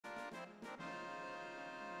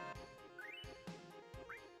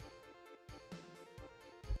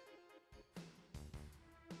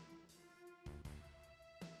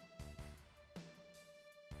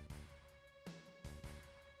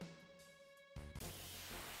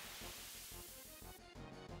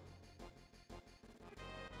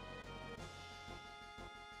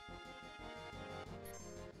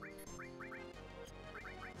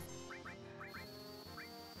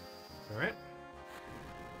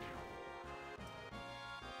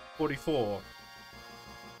44.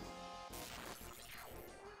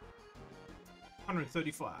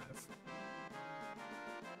 135.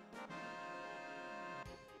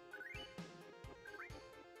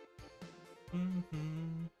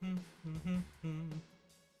 Mm-hmm.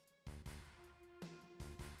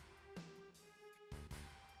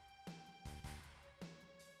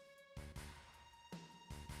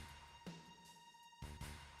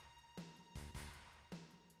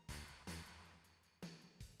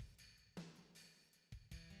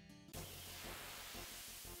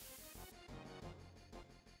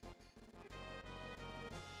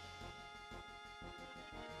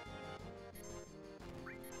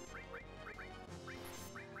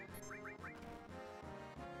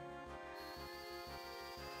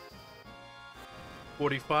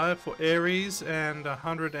 45 for Aries and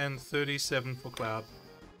 137 for Cloud.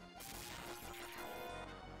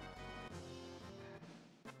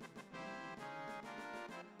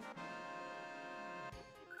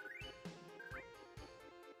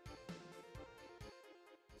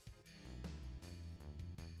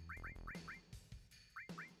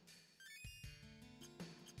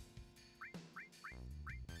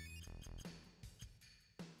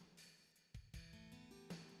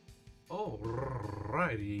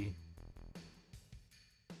 Alrighty.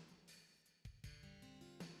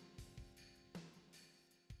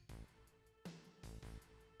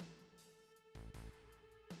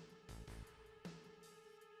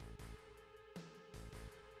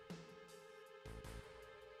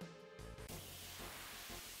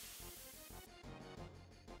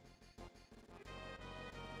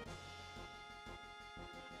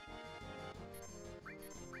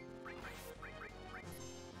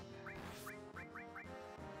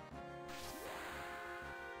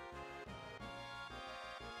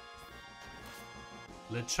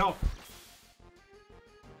 Let's chop.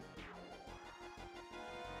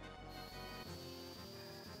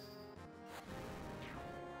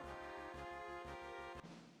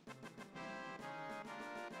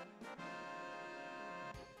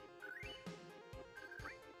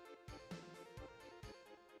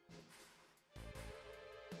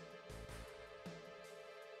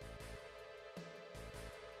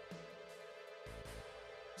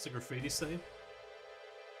 What's the graffiti say?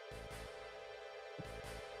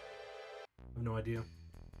 I have no idea.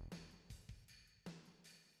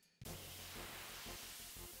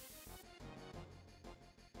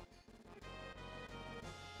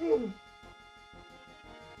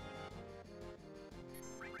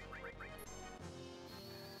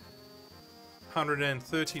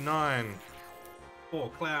 $139 for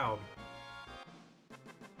Cloud.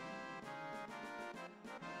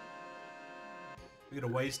 We got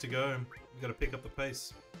a ways to go. We got to pick up the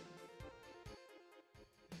pace.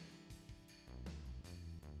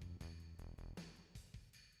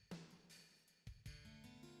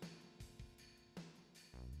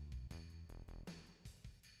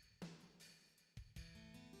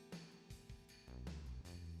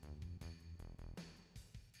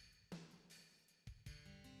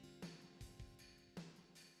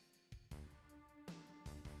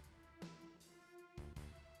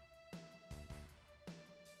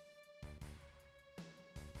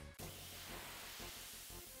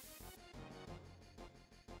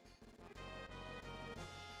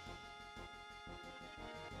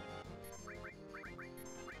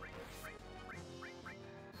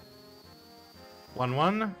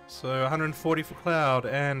 One, so 140 for Cloud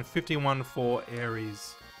and 51 for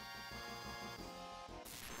Aries.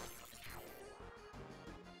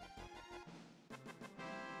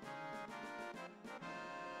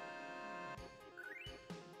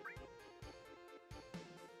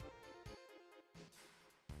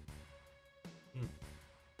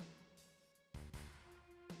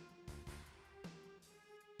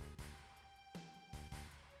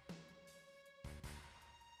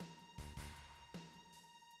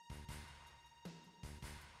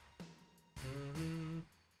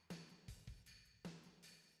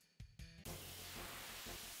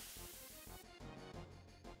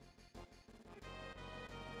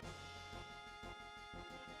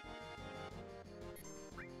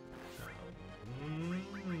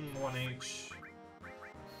 One each.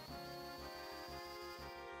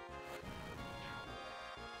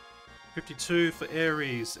 $52 for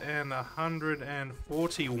Aries and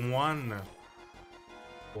 141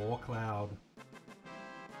 for Cloud.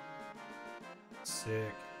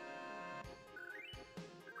 Sick.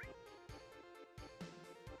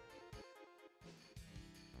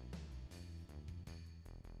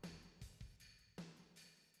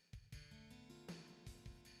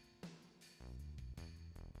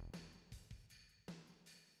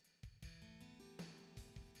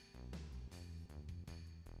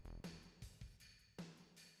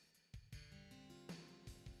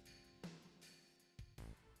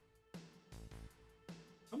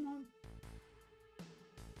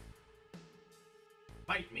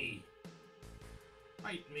 Fight me!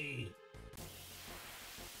 Fight me!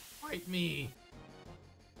 Fight me!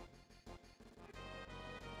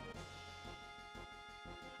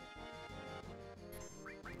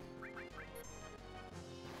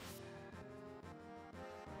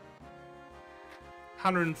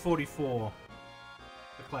 $144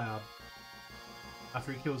 the Cloud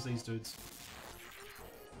after he kills these dudes.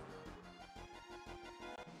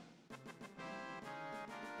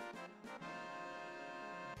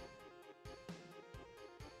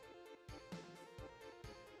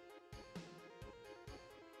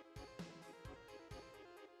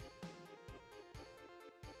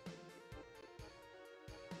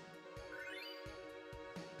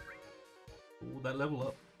 Ooh, that level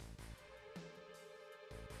up.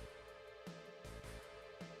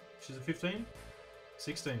 She's a 15?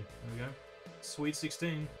 16. There we go. Sweet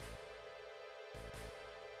 16.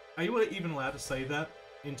 Are you even allowed to say that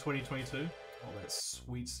in 2022? Oh, that's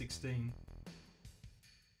sweet 16.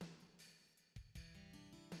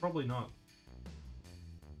 Probably not.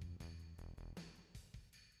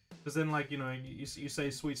 Because then, like, you know, you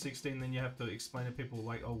say sweet 16, then you have to explain to people,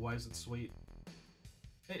 like, oh, why is it sweet?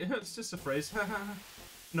 It's just a phrase.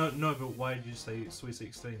 No, but why did you say sweet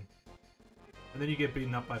 16? And then you get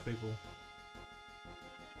beaten up by people.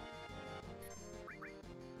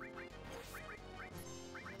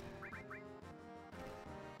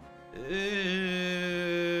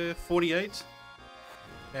 $48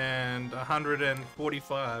 and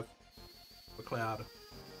 $145 for Cloud.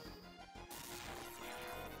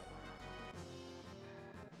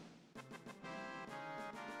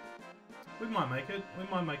 We might make it. We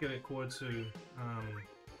might make it at quarter to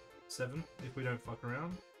 7 if we don't fuck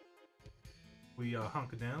around. We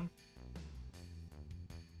hunker down.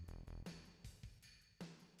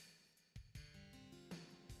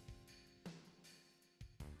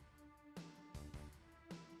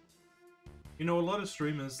 You know, a lot of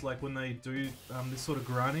streamers, like, when they do this sort of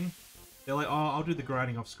grinding, they're like, oh, I'll do the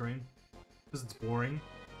grinding off screen because it's boring.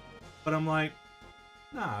 But I'm like,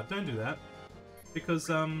 nah, don't do that. Because,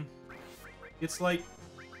 it's like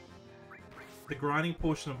the grinding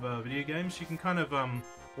portion of video games, you can kind of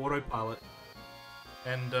autopilot.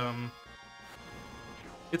 And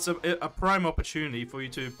it's a prime opportunity for you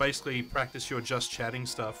to basically practice your just chatting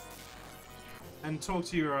stuff. And talk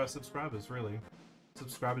to your subscribers, really.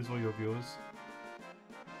 Subscribers or your viewers.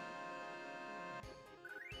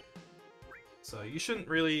 So you shouldn't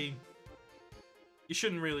really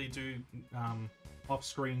do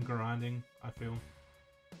off-screen grinding, I feel.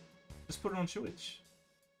 Just put it on Twitch.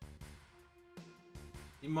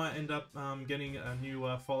 You might end up getting a new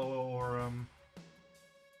follower or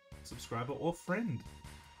subscriber or friend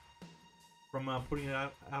from putting it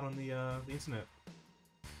out on the internet.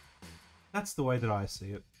 That's the way that I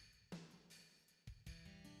see it.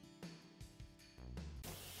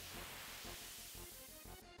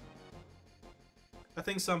 I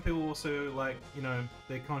think some people also, like, you know,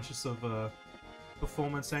 they're conscious of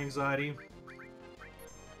performance anxiety.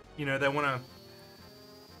 You know, they want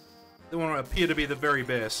to appear to be the very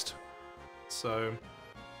best. So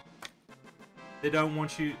they don't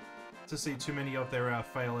want you to see too many of their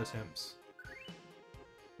fail attempts.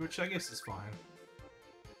 Which I guess is fine.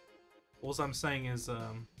 All I'm saying is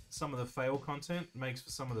some of the fail content makes for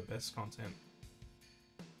some of the best content.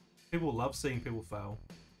 People love seeing people fail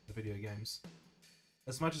in video games.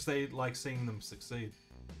 As much as they like seeing them succeed,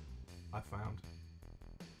 I found.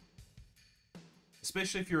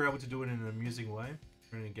 Especially if you're able to do it in an amusing way,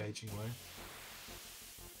 or an engaging way.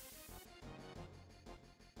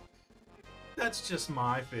 That's just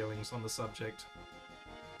my feelings on the subject.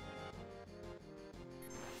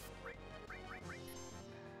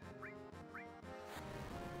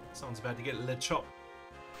 Someone's about to get a lead chop.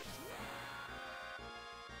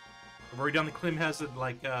 I've already done the Clim Hazard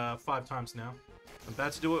like 5 times now. I'm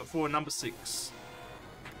about to do it for number 6.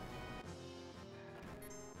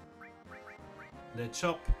 Lead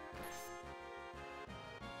chop.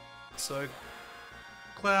 So,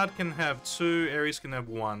 Cloud can have 2, Ares can have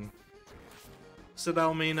 1. So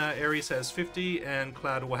that'll mean Ares has 50 and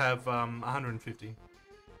Cloud will have 150.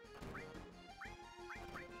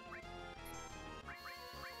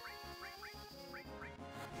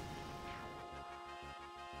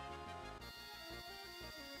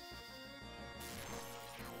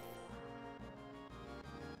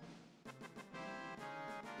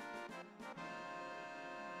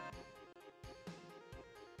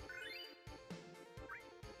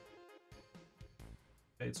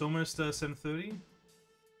 It's almost 7:30.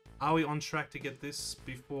 Are we on track to get this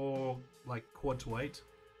before, like, quad to 8?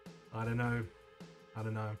 I don't know. I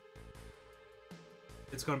don't know.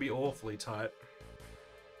 It's gonna be awfully tight.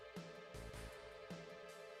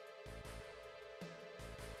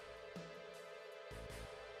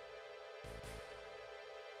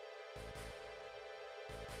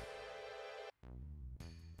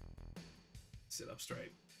 up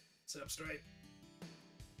straight. Sit up straight.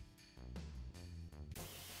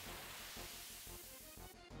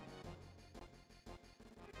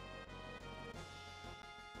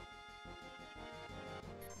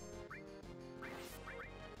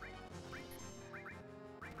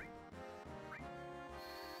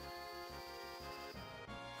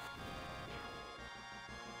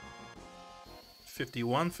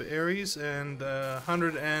 $51 for Aries and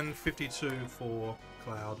 $152 for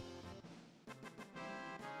Cloud.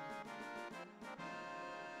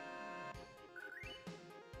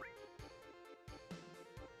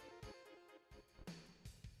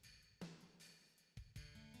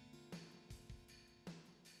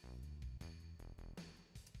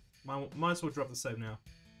 Might as well drop the save now.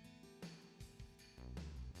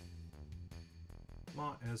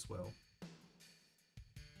 Might as well.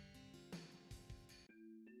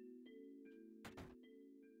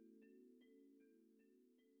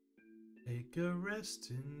 Take a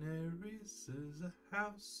rest in Aries is a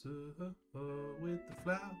house with the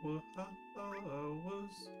flowers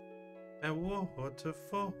and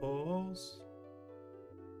waterfalls.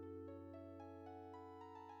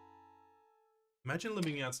 Imagine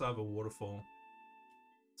living outside of a waterfall.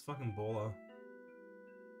 It's fucking baller.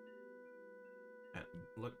 And,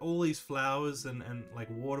 like all these flowers and like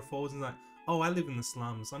waterfalls and like, oh, I live in the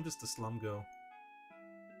slums. I'm just a slum girl.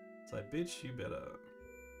 It's like, bitch, you better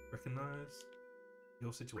recognize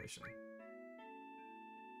your situation.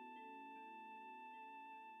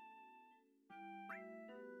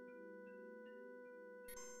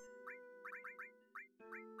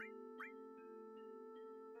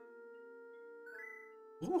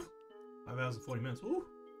 Ooh, 5 hours and 40 minutes. Ooh.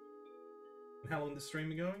 And how long this stream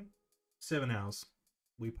been going? 7 hours.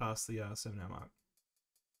 We passed the 7-hour mark,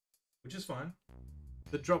 which is fine.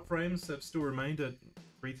 The drop frames have still remained at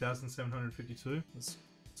 3,752. That's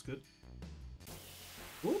good.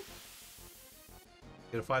 Ooh.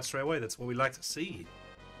 Get a fight straight away. That's what we like to see.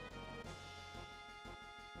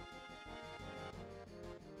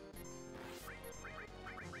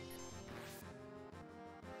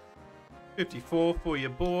 $54 for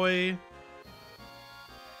your boy.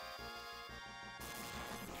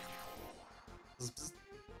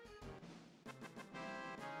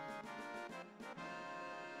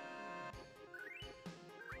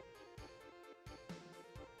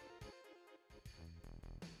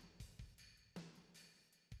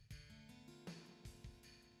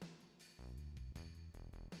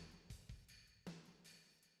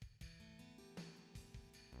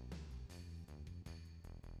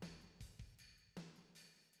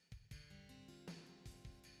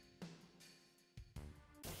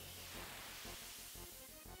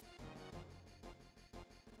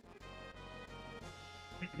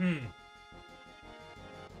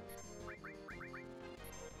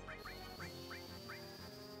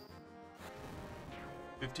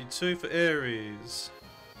 $52 for Aries.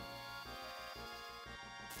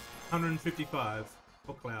 155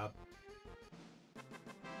 for Cloud.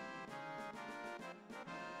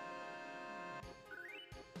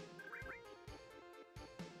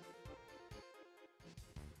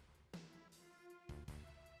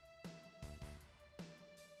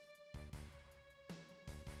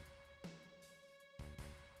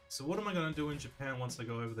 So what am I going to do in Japan once I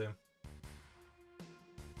go over there?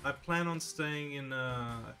 I plan on staying in,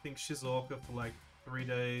 I think Shizuoka for like 3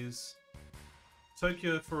 days.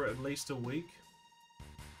 Tokyo for at least a week.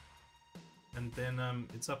 And then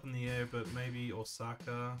it's up in the air, but maybe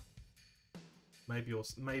Osaka. Maybe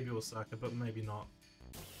Osaka, but maybe not.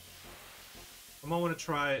 I might want to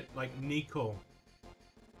try, like, Nikko.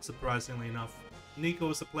 Surprisingly enough. Nikko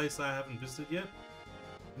is a place I haven't visited yet.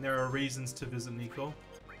 And there are reasons to visit Nikko.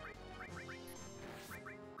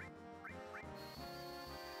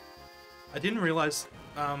 I didn't realize,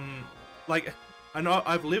 like, I know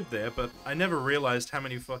I've lived there, but I never realized how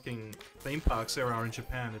many fucking theme parks there are in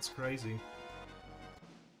Japan. It's crazy.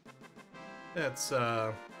 That's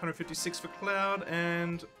 156 for Cloud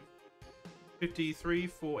and 53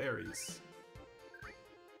 for Aries.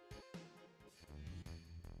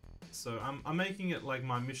 So I'm making it like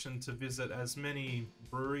my mission to visit as many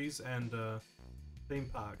breweries and theme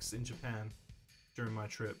parks in Japan during my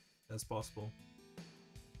trip as possible.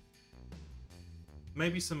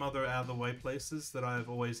 Maybe some other out-of-the-way places that I've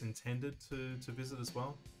always intended to visit as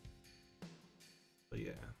well. But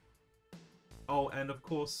yeah. Oh, and of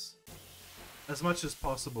course, as much as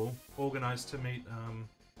possible, organize to meet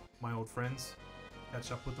my old friends,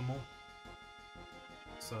 catch up with them all.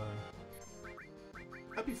 So,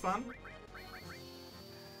 that'd be fun.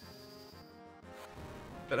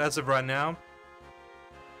 But as of right now,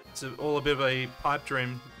 It's all a bit of a pipe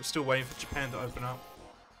dream. We're still waiting for Japan to open up.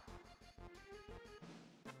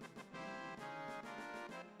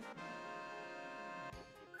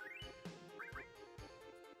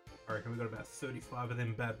 I reckon we got about 35 of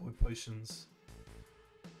them bad boy potions.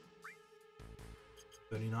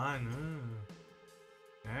 39.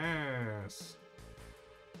 Yes.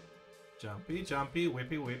 Jumpy, jumpy,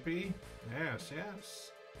 whippy, whippy. Yes,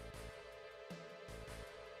 yes.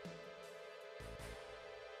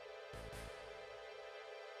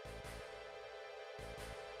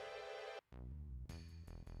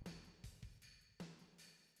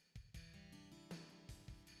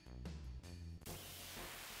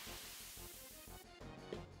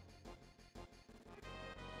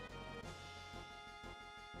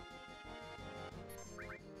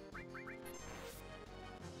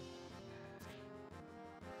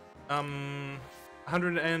 Um,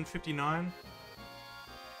 159.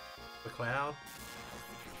 The cloud.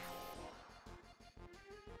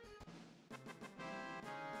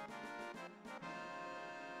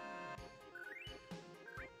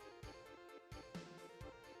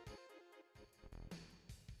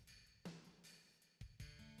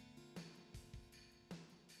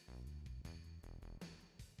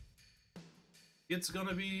 It's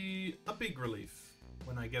gonna be a big relief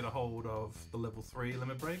when I get a hold of the level 3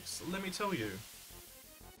 limit breaks, let me tell you.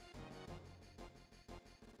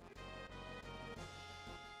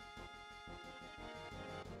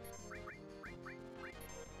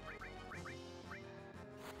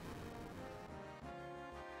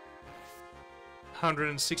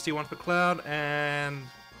 $161 for Cloud and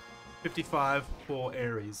 55 for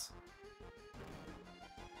Aries.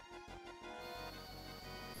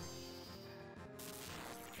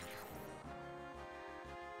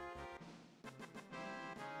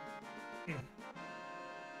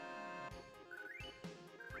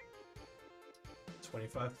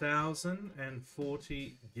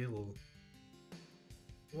 $25,040 gil.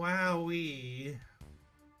 Wowee.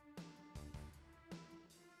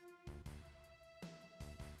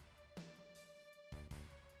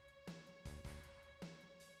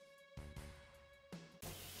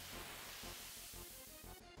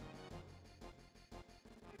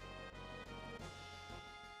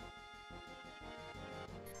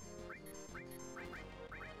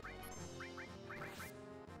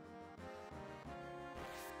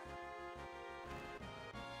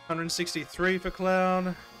 $163 for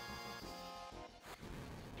Cloud,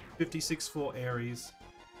 56 for Aries.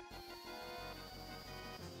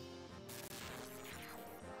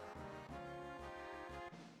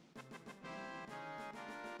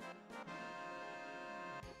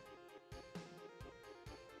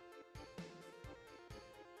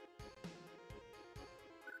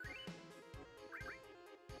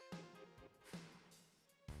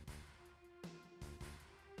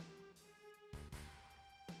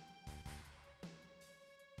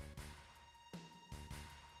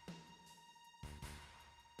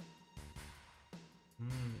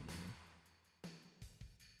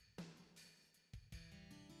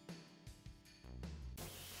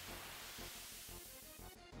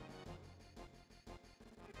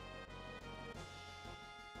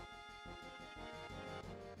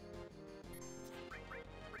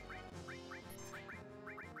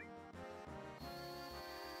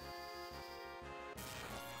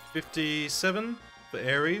 $57 for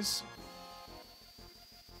Aries,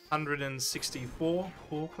 164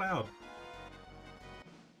 for Cloud.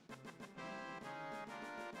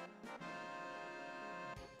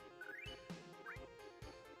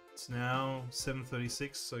 It's now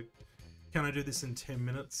 7:36, so can I do this in 10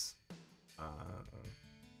 minutes?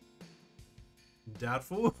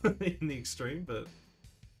 Doubtful in the extreme, but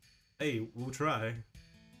hey, we'll try.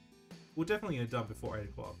 We'll definitely get it done before 8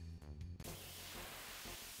 o'clock.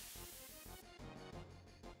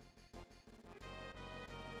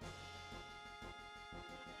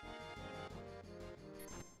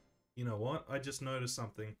 You know what? I just noticed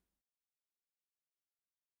something.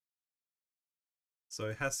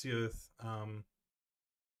 So Hasioth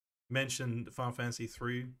mentioned Final Fantasy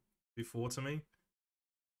 3 before to me.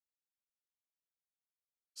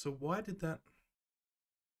 So why did that?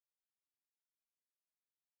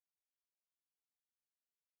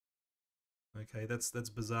 Okay, that's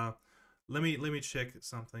bizarre. Let me check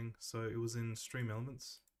something. So it was in Stream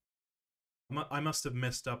Elements. I must have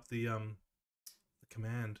messed up the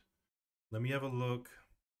command. Let me have a look.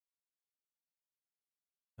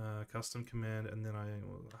 Custom command, and then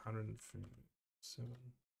 157.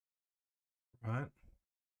 Right?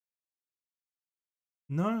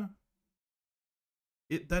 No.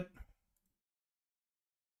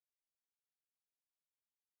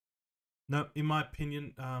 No, in my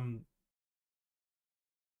opinion,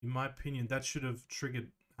 that should have triggered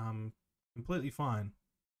completely fine.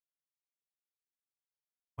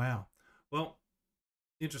 Wow. Well,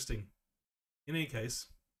 interesting. In any case,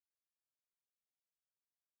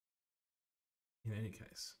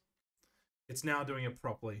 it's now doing it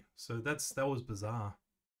properly. So that was bizarre.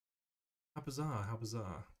 How bizarre, how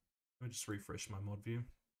bizarre. Let me just refresh my mod view.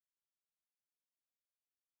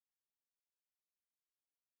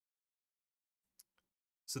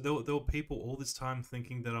 So there were people all this time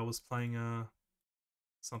thinking that I was playing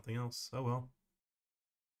something else. Oh well.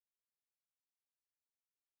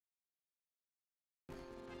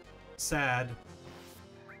 Sad.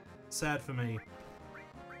 Sad for me.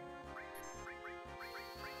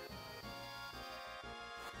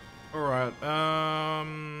 Alright,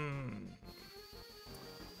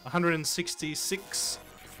 166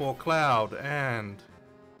 for Cloud and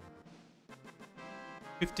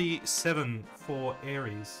 57 for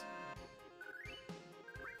Aries.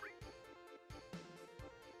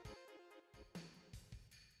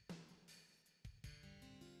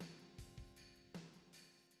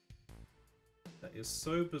 That is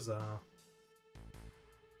so bizarre.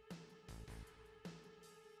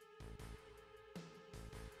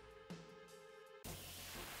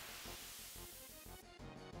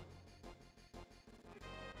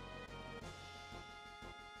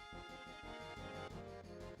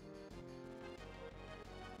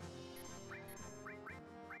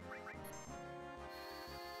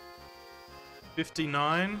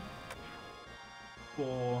 $59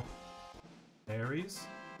 for Aries.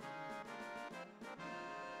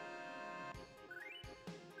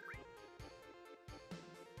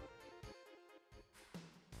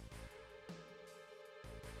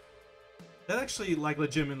 That actually, like,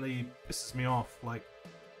 legitimately pisses me off. Like,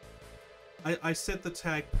 I set the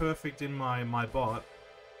tag perfect in my bot,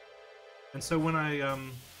 and so when I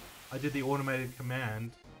did the automated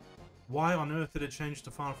command, why on earth did it change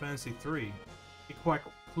to Final Fantasy III? It quite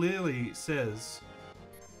clearly says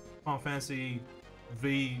Final Fantasy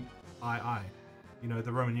VII, you know,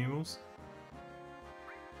 the Roman numerals.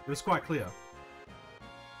 It was quite clear.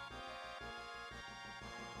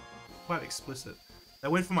 Quite explicit. They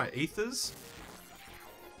went for my ethers.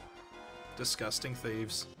 Disgusting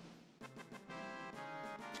thieves.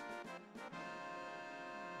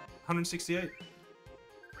 168.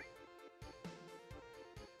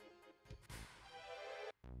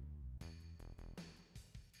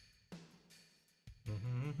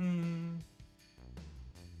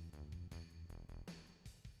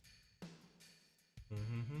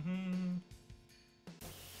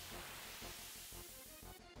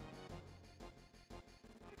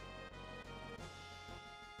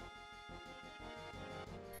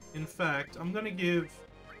 In fact, I'm gonna give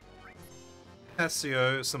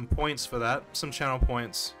Casio some points for that, some channel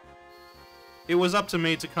points. It was up to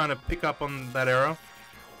me to kind of pick up on that error.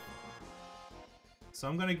 So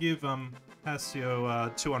I'm gonna give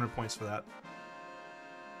Casio 200 points for that.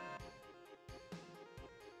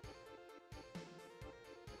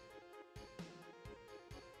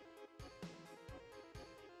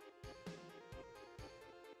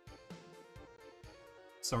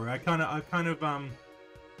 Sorry, I've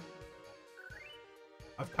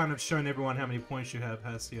kind of shown everyone how many points you have,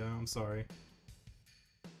 Hasio. I'm sorry.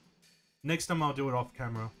 Next time I'll do it off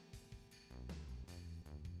camera.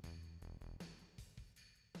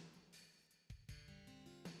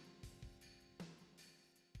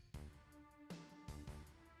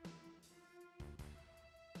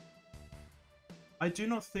 I do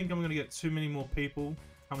not think I'm going to get too many more people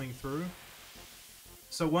coming through.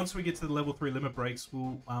 So once we get to the level 3 limit breaks,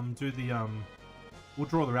 we'll do the we'll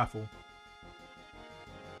draw the raffle.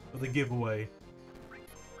 Or the giveaway.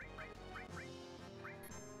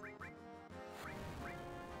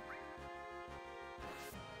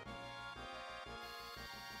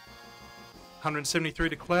 $173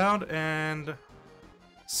 to Cloud and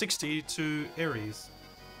 60 to Aries.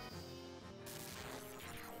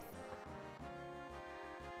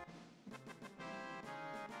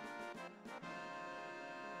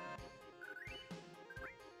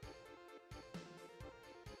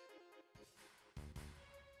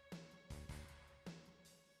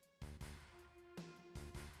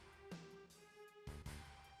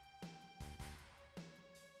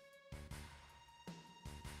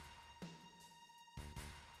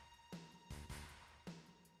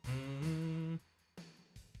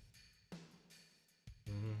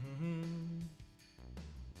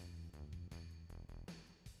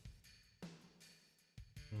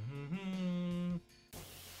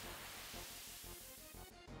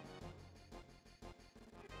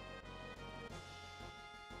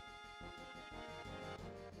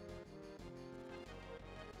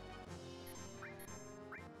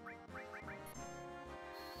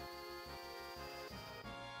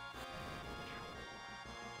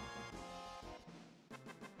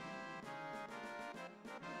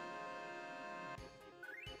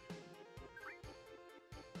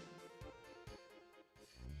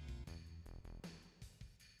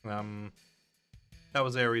 That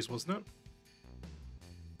was Aries, wasn't it?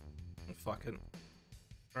 Oh, fuck it.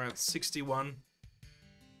 Alright, 61.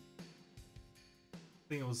 I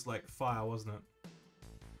think it was like fire, wasn't it?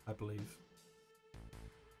 I believe.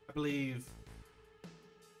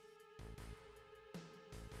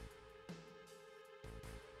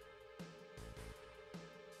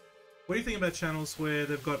 What do you think about channels where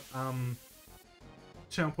they've got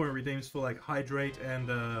channel point redeems for like hydrate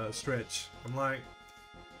and stretch? I'm like,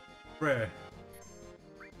 bruh.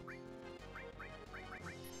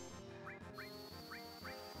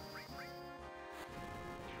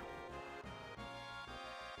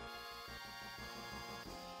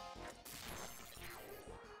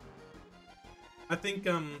 I think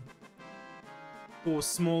for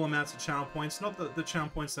small amounts of channel points, not the channel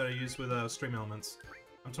points that are used with stream elements.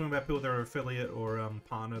 I'm talking about people that are affiliate or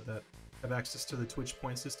partner that have access to the Twitch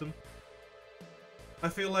point system. I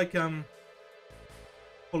feel like for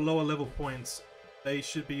lower level points, they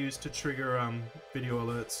should be used to trigger video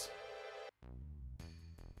alerts.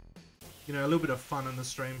 You know, a little bit of fun in the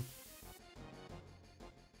stream.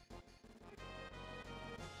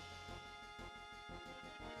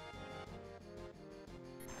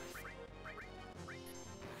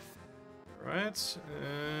 Right.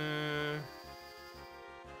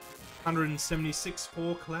 176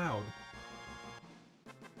 for Cloud.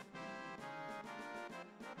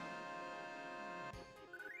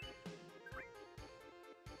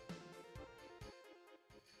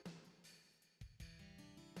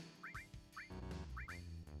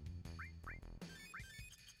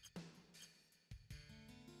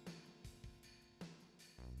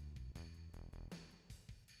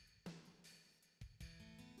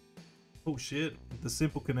 Oh shit, the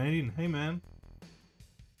Simple Canadian. Hey man.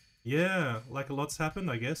 Yeah, like a lot's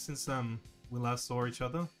happened, I guess, since we last saw each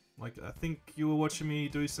other. Like, I think you were watching me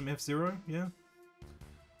do some F-Zero, yeah?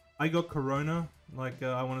 I got Corona, like,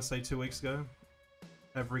 I want to say 2 weeks ago.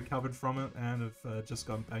 I've recovered from it, and have just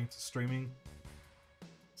gone back to streaming.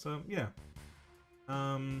 So, yeah.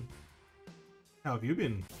 How have you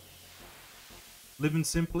been? Living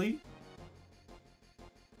simply?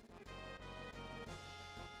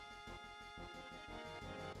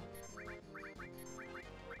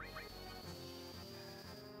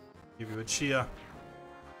 Give you a cheer.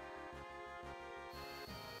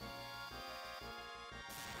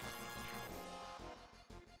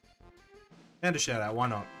 And a shout out, why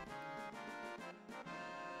not?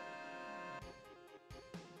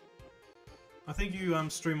 I think you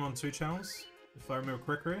stream on 2 channels, if I remember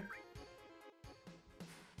correctly.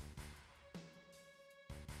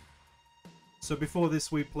 So before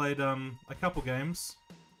this we played a couple games.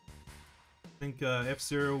 I think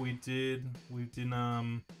F-Zero we did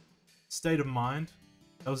State of Mind.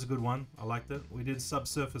 That was a good one. I liked it. We did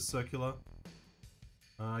Subsurface Circular.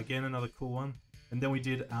 Again, another cool one. And then we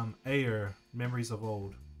did Ayer, Memories of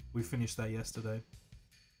Old. We finished that yesterday.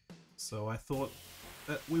 So I thought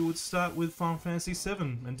that we would start with Final Fantasy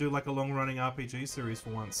VII and do like a long-running RPG series for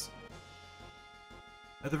once.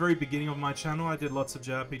 At the very beginning of my channel, I did lots of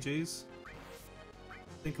JRPGs.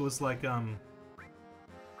 I think it was like,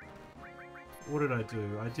 what did I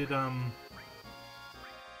do? I did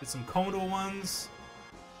some Commodore ones.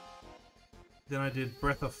 Then I did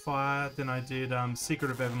Breath of Fire. Then I did Secret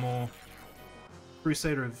of Evermore,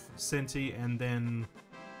 Crusader of Senti, and then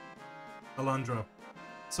Alundra.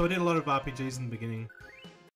 So I did a lot of RPGs in the beginning.